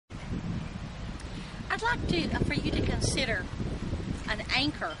I'd like for you to consider an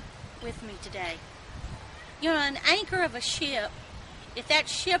anchor with me today. You know, an anchor of a ship, if that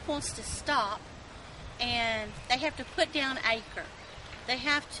ship wants to stop and they have to put down anchor, they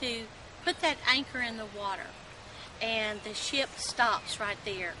have to put that anchor in the water and the ship stops right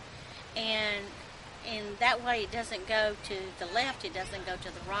there. And that way it doesn't go to the left, it doesn't go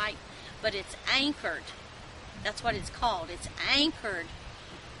to the right, but it's anchored. That's what it's called. It's anchored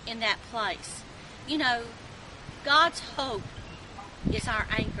in that place. You know, God's hope is our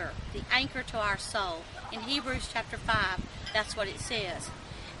anchor, the anchor to our soul. In Hebrews chapter 5, that's what it says.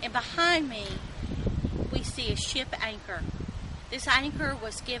 And behind me, we see a ship anchor. This anchor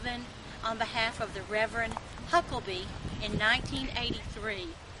was given on behalf of the Reverend Huckleby in 1983.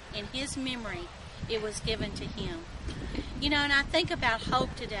 In his memory, it was given to him. You know, and I think about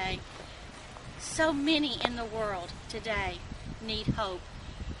hope today. So many in the world today need hope.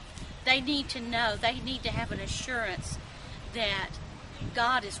 They need to know, they need to have an assurance that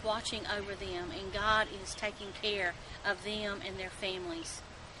God is watching over them and God is taking care of them and their families.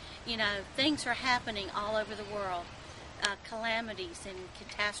 You know, things are happening all over the world. Calamities and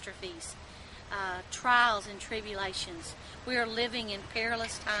catastrophes, trials and tribulations. We are living in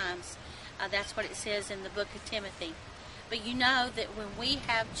perilous times. That's what it says in the book of Timothy. But you know that when we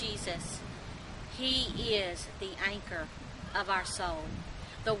have Jesus, He is the anchor of our soul.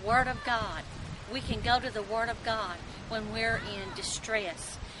 The Word of God. We can go to the Word of God when we're in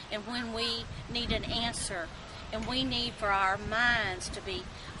distress and when we need an answer and we need for our minds to be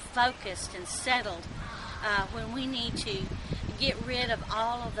focused and settled, when we need to get rid of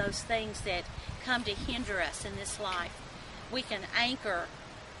all of those things that come to hinder us in this life. We can anchor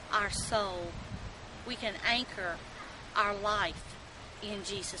our soul. We can anchor our life in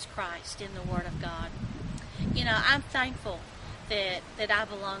Jesus Christ, in the Word of God. You know, I'm thankful that I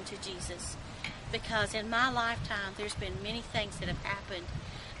belong to Jesus, because in my lifetime there's been many things that have happened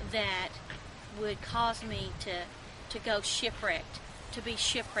that would cause me to go shipwrecked, to be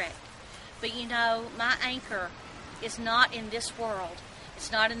shipwrecked. But you know, my anchor is not in this world.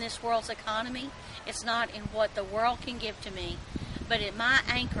 It's not in this world's economy. It's not in what the world can give to me. But my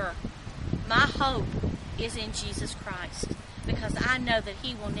anchor, my hope is in Jesus Christ, because I know that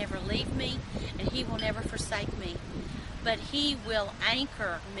He will never leave me and He will never forsake me. But He will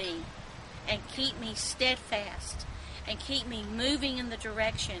anchor me and keep me steadfast and keep me moving in the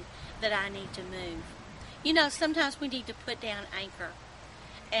direction that I need to move. You know, sometimes we need to put down anchor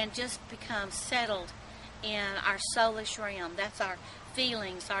and just become settled in our soulish realm. That's our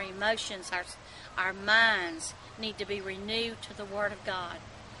feelings, our emotions, our minds need to be renewed to the Word of God.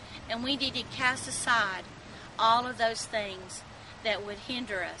 And we need to cast aside all of those things that would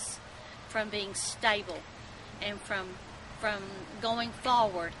hinder us from being stable and from going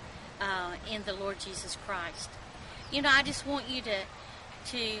forward in the Lord Jesus Christ. You know, I just want you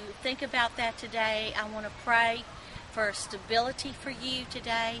to think about that today. I want to pray for stability for you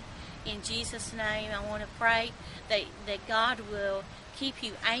today. In Jesus' name, I want to pray that God will keep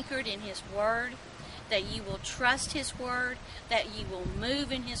you anchored in His Word, that you will trust His Word, that you will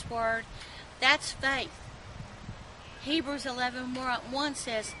move in His Word. That's faith. Hebrews 11:1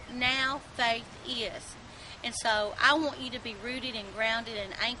 says, now faith is. And so I want you to be rooted and grounded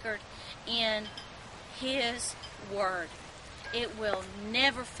and anchored in His Word. It will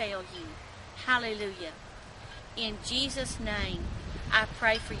never fail you. Hallelujah. In Jesus' name, I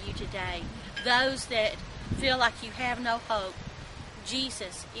pray for you today. Those that feel like you have no hope,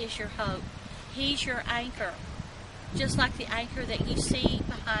 Jesus is your hope. He's your anchor. Just like the anchor that you see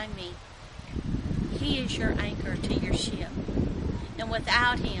behind me. He is your anchor to your ship. And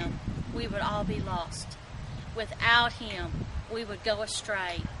without Him, we would all be lost. Without Him, we would go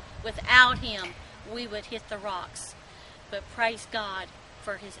astray. Without Him, we would hit the rocks. But praise God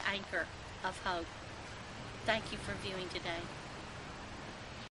for His anchor of hope. Thank you for viewing today.